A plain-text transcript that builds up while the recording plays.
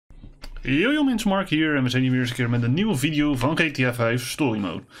Yo mensen, Mark hier en we zijn hier weer eens een keer met een nieuwe video van GTA 5 Story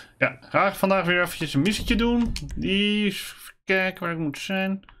Mode. Ja, ga ik vandaag weer eventjes een missietje doen. Kijken waar ik moet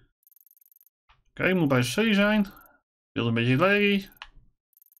zijn. Oké, ik moet bij C zijn. Beeld een beetje leeg.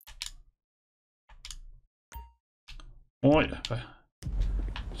 Mooi.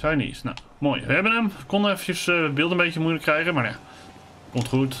 Chinese. Nou, mooi. We hebben hem. We konden eventjes het beeld een beetje moeilijk krijgen, maar ja. Komt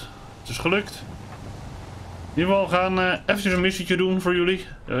goed. Het is gelukt. In ieder geval gaan eventjes een missietje doen voor jullie.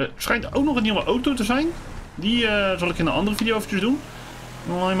 Er schijnt ook nog een nieuwe auto te zijn. Die zal ik in een andere video eventjes doen.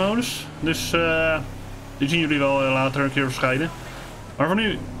 In online modus. Dus die zien jullie wel later een keer verschijnen. Maar voor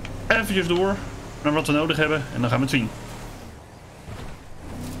nu eventjes door naar wat we nodig hebben. En dan gaan we het zien.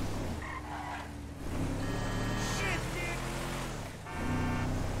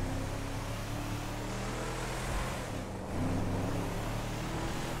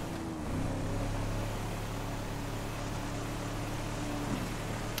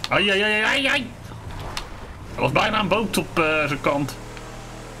 Ai, ai, ai, ai, ai. Er was bijna een boot op zijn kant.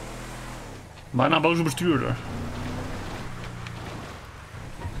 Bijna een boze bestuurder.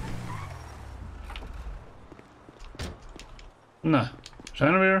 Nou,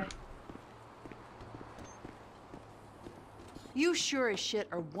 zijn er weer. You sure as shit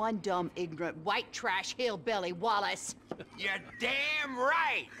are one dumb, ignorant, white trash hillbilly, Wallace. You're damn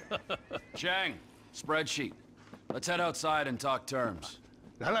right! Chang, spreadsheet. Let's head outside and talk terms.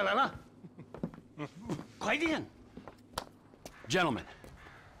 来了来了，快点！ Gentlemen,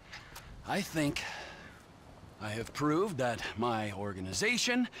 I think I have proved that my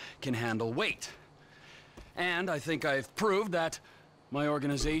organization can handle weight. And I think I've proved that my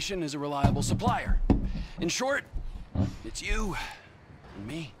organization is a reliable supplier. In short, it's you and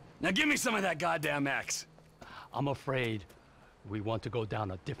me. Now give me some of that goddamn X. I'm afraid we want to go down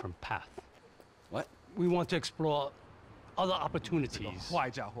a different path. What? We want to explore other opportunities. 坏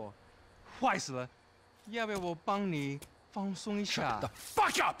家伙，坏死了！要不要我帮你放松一下 The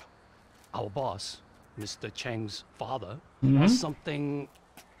fuck up! Our boss, Mr. Cheng's father, wants something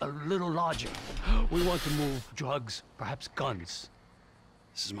a little larger. We want to move drugs, perhaps guns.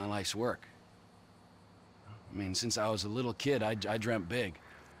 This is my life's work. I mean, since I was a little kid, I dreamt big.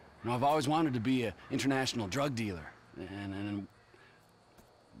 You know, I've always wanted to be an international drug dealer and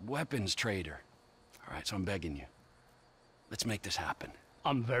weapons trader. All right, so I'm begging you. Let's make this happen.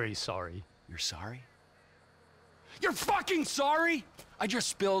 I'm very sorry. You're sorry? You're fucking sorry? I just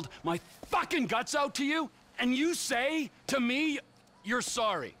spilled my fucking guts out to you, and you say to me, you're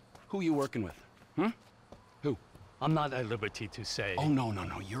sorry. Who you working with? Hmm? Who? I'm not at liberty to say. Oh, no, no,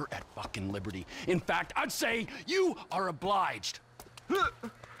 no, you're at fucking liberty. In fact, I'd say you are obliged.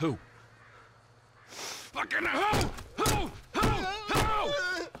 Who? Fucking who?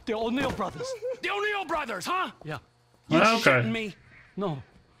 The Oniel brothers. The Oniel brothers, huh? Yeah. You Okay. shitting me? No.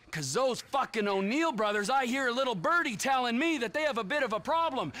 Cause those fucking Oniel brothers, I hear a little birdie telling me that they have a bit of a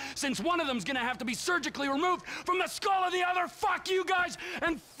problem, since one of them's gonna have to be surgically removed from the skull of the other. Fuck you guys,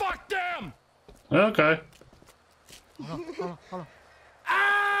 and fuck them! Oké.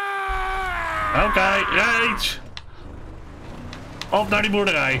 Ah! Oké, reeds. Op naar die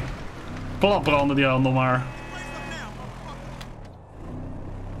boerderij. Klapbranden die handel maar.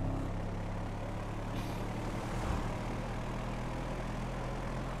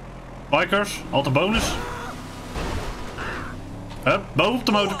 Bikers, altijd bonus. Hup, boven op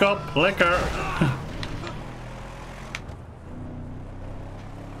de motorkap. Lekker.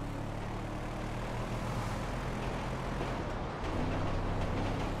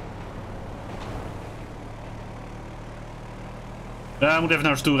 Ja, hij moet even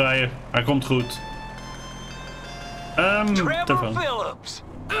naar ons toe rijden. Hij komt goed. Telefoon. Phillips,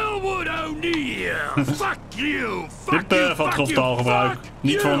 Elwood O'Neill, fuck you, fuck Dit you, van het fuck grove you, taalgebruik. fuck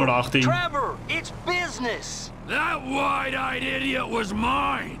Niet voor onder de 18. Trevor, it's business. That wide-eyed idiot was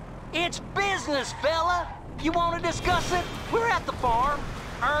mine. It's business, fella. You want to discuss it? We're at the farm.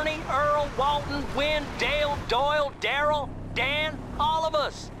 Ernie, Earl, Walton, Wynn, Dale, Doyle, Darrell, Dan, all of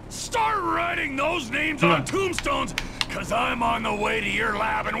us. Start writing those names on tombstones, cause I'm on the way to your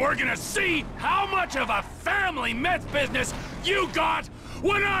lab and we're gonna see how much of a family meth business you got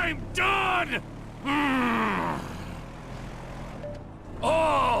when I'm done!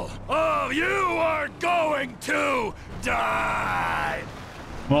 All of you are going to die!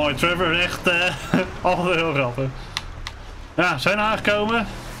 Mooi, Trevor is echt altijd heel grappig. Ja, zijn aangekomen.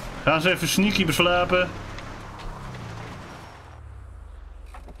 Gaan ze even sneaky beslapen.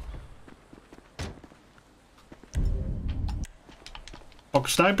 Pak een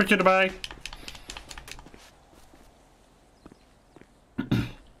snipertje erbij.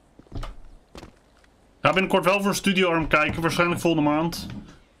 Ga binnenkort wel voor een studioarm kijken, waarschijnlijk volgende maand.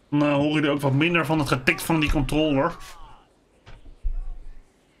 Dan hoor je er ook wat minder van het getik van die controller.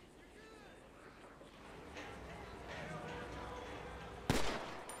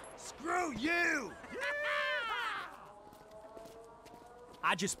 Screw you!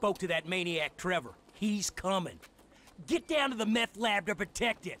 I just spoke to that maniac Trevor. He's coming. Get down to the meth lab to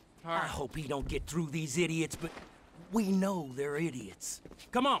protect it. I hope he don't get through these idiots, but we know they're idiots.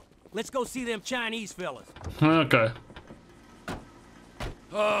 Come on, let's go see them Chinese fellas. Oké.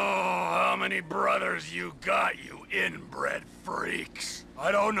 Oh, how many brothers you got, you inbred freaks?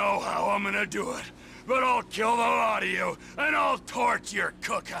 I don't know how I'm gonna do it, but I'll kill the lot of you, and I'll torch your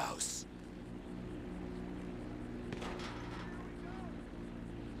cookhouse.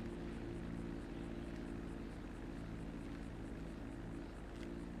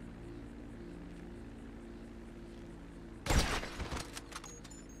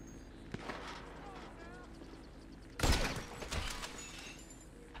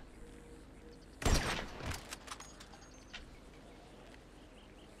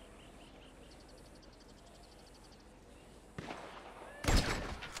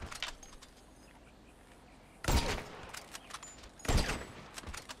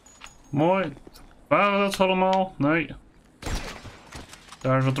 Mooi. Waren dat ze allemaal? Nee.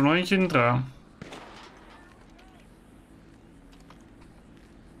 Daar zat er nog eentje in het raam.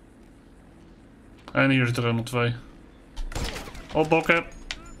 En hier zitten er nog 2. Opbokken.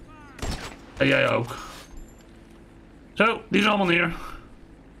 En jij ook. Zo, die is allemaal neer.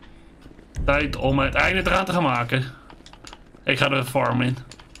 Tijd om het einde eraan te gaan maken. Ik ga de farm in.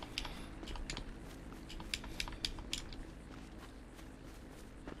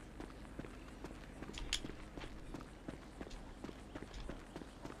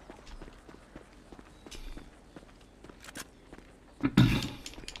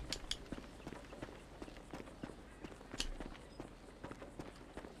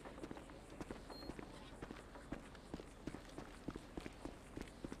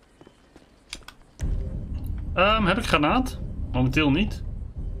 Heb ik granaat? Momenteel niet.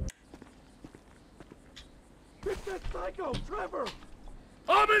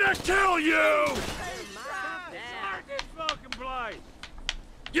 I'm gonna kill you!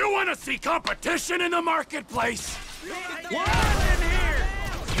 You wanna see competition in the marketplace?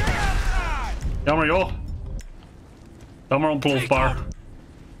 Jammer joh. Jammer ontplofbaar.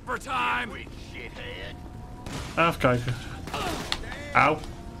 For time. Even kijken. Auw.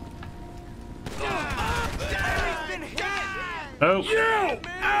 Oh. You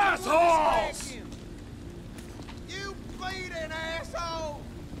assholes! You bleeding asshole!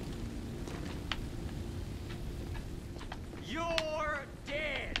 You're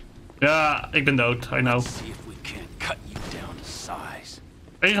dead. Ja, ik ben dood. I know. See if we can't cut you down to size.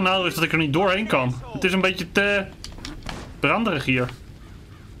 Het enige nadeel is dat ik er niet doorheen kan. Het is een beetje te branderig hier.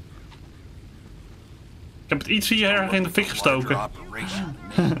 Ik heb het iets hier erg in de fik gestoken.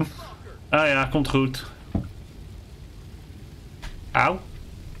 Ah ja, komt goed. Auw.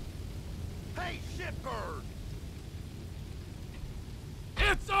 Hey, shitbird!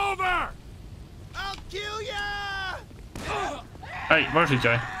 It's over! I'll kill ya! Hé, waar zit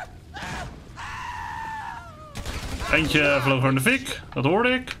jij? Eentje vloog in de fik, dat hoorde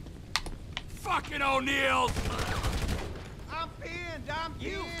ik. Fucking Oniel! I'm pinned, I'm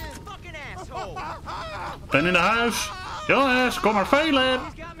pinned! Fucking asshole. Ben in de huis. Jongens, kom maar velen.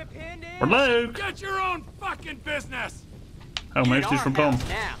 Got me pinned in. Wordt leuk. Get your own fucking business! Oh, maar heeft is verbrand.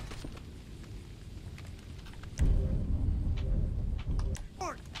 Now.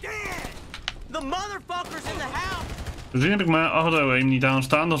 You're dead. The motherfucker's in the house. Misschien heb ik mijn auto even niet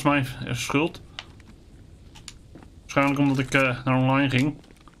aanstaan, dat is mijn schuld. Waarschijnlijk omdat ik naar online ging.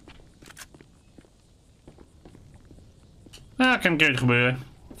 Ja, kan een keer gebeuren.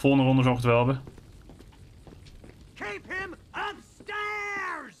 Volgende ronde zal ik het wel hebben. Keep him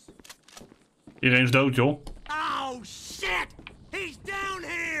upstairs. Iedereen is dood, joh. Oh shit! He's down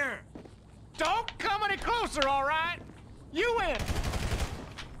here. Don't come any closer, all right? You win!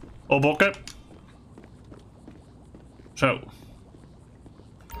 Opbokken. Zo.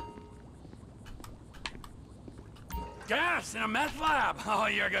 Gas in a meth lab! Oh,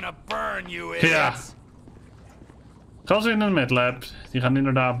 you're gonna burn, you Ja. idiots! Gas in een medlab. Die gaan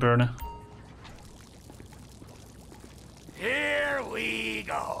inderdaad burnen. Here we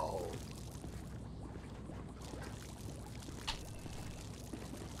go!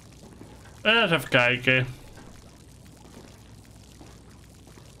 Eens even kijken.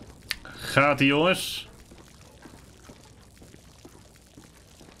 Gaat ie, jongens.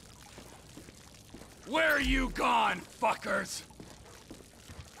 Where are you gone, fuckers?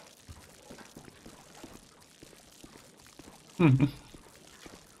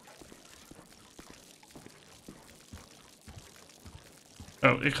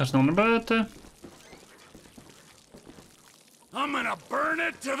 Oh, ik ga snel naar buiten. I'm gonna burn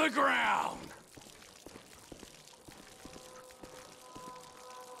it to the ground.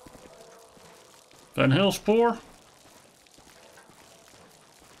 Een heel spoor.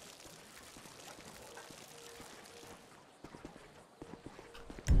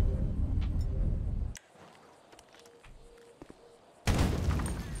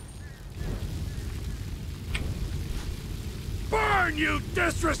 Burn, you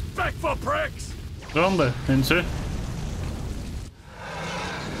disrespectful pricks! Branden, mensen.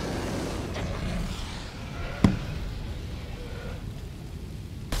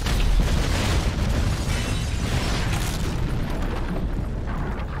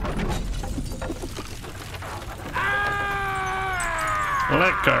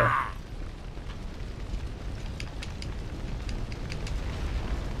 Lekker.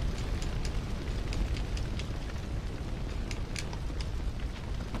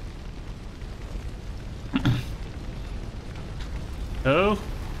 Oh.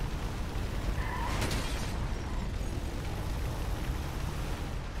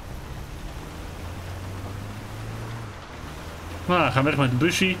 Nou, gaan weg met de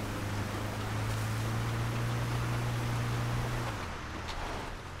busje.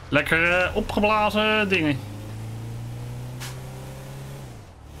 Lekker opgeblazen dingen.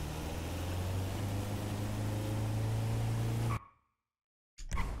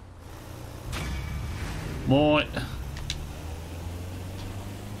 Mooi.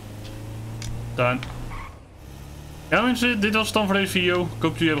 Dan. Ja mensen, dit was het dan voor deze video. Ik hoop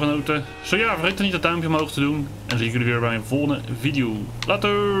dat jullie hebben genoten. Zo ja, vergeet dan niet het duimpje omhoog te doen. En dan zie ik jullie weer bij een volgende video.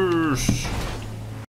 Laters!